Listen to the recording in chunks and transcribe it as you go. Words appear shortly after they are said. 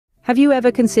Have you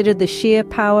ever considered the sheer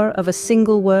power of a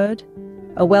single word?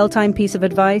 A well-timed piece of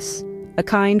advice, a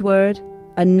kind word,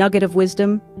 a nugget of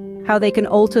wisdom, how they can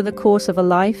alter the course of a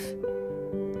life?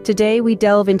 Today we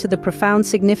delve into the profound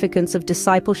significance of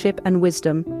discipleship and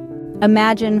wisdom.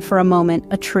 Imagine for a moment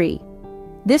a tree.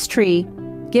 This tree,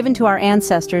 given to our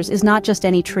ancestors, is not just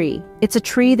any tree. It's a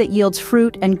tree that yields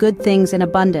fruit and good things in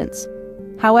abundance.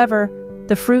 However,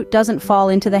 the fruit doesn't fall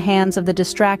into the hands of the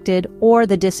distracted or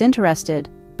the disinterested,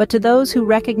 but to those who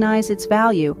recognize its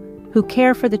value, who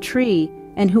care for the tree,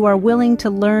 and who are willing to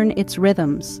learn its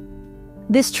rhythms.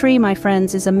 This tree, my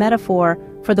friends, is a metaphor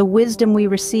for the wisdom we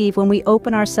receive when we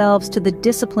open ourselves to the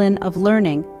discipline of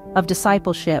learning, of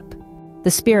discipleship.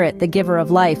 The Spirit, the giver of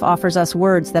life, offers us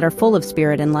words that are full of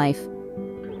spirit and life.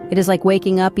 It is like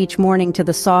waking up each morning to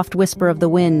the soft whisper of the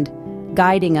wind,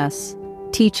 guiding us,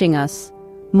 teaching us,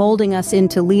 molding us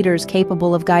into leaders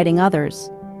capable of guiding others.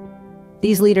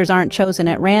 These leaders aren't chosen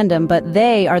at random, but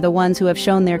they are the ones who have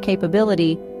shown their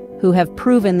capability, who have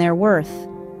proven their worth.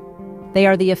 They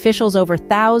are the officials over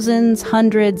thousands,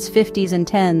 hundreds, fifties, and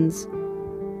tens.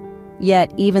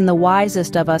 Yet even the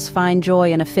wisest of us find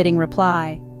joy in a fitting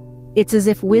reply. It's as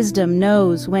if wisdom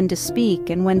knows when to speak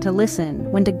and when to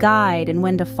listen, when to guide and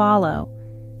when to follow.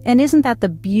 And isn't that the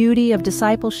beauty of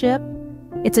discipleship?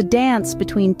 It's a dance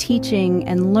between teaching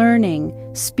and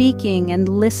learning, speaking and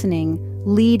listening,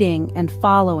 leading and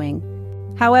following.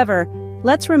 However,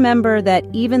 let's remember that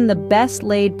even the best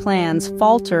laid plans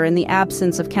falter in the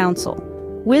absence of counsel.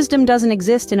 Wisdom doesn't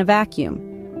exist in a vacuum.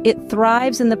 It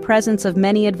thrives in the presence of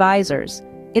many advisors.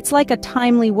 It's like a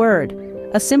timely word,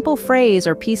 a simple phrase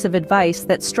or piece of advice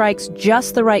that strikes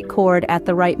just the right chord at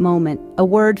the right moment. A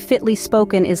word fitly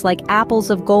spoken is like apples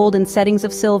of gold in settings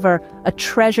of silver, a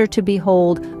treasure to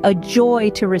behold, a joy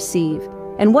to receive.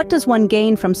 And what does one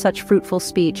gain from such fruitful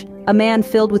speech? A man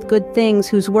filled with good things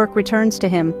whose work returns to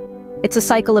him. It's a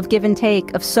cycle of give and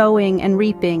take, of sowing and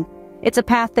reaping. It's a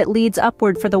path that leads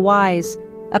upward for the wise,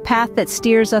 a path that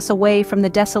steers us away from the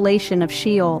desolation of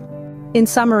Sheol. In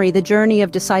summary, the journey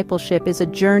of discipleship is a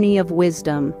journey of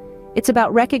wisdom. It's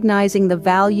about recognizing the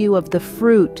value of the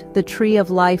fruit the tree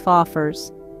of life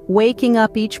offers, waking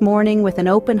up each morning with an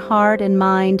open heart and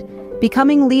mind,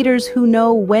 becoming leaders who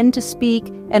know when to speak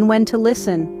and when to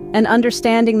listen, and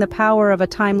understanding the power of a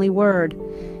timely word.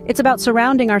 It's about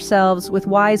surrounding ourselves with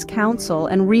wise counsel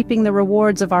and reaping the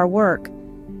rewards of our work.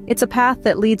 It's a path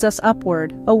that leads us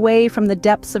upward, away from the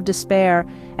depths of despair,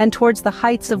 and towards the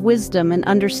heights of wisdom and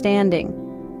understanding.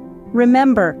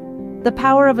 Remember, the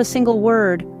power of a single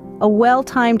word, a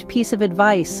well-timed piece of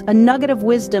advice, a nugget of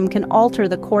wisdom can alter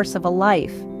the course of a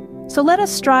life. So let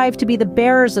us strive to be the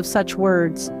bearers of such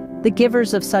words, the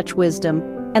givers of such wisdom,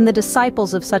 and the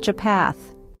disciples of such a path.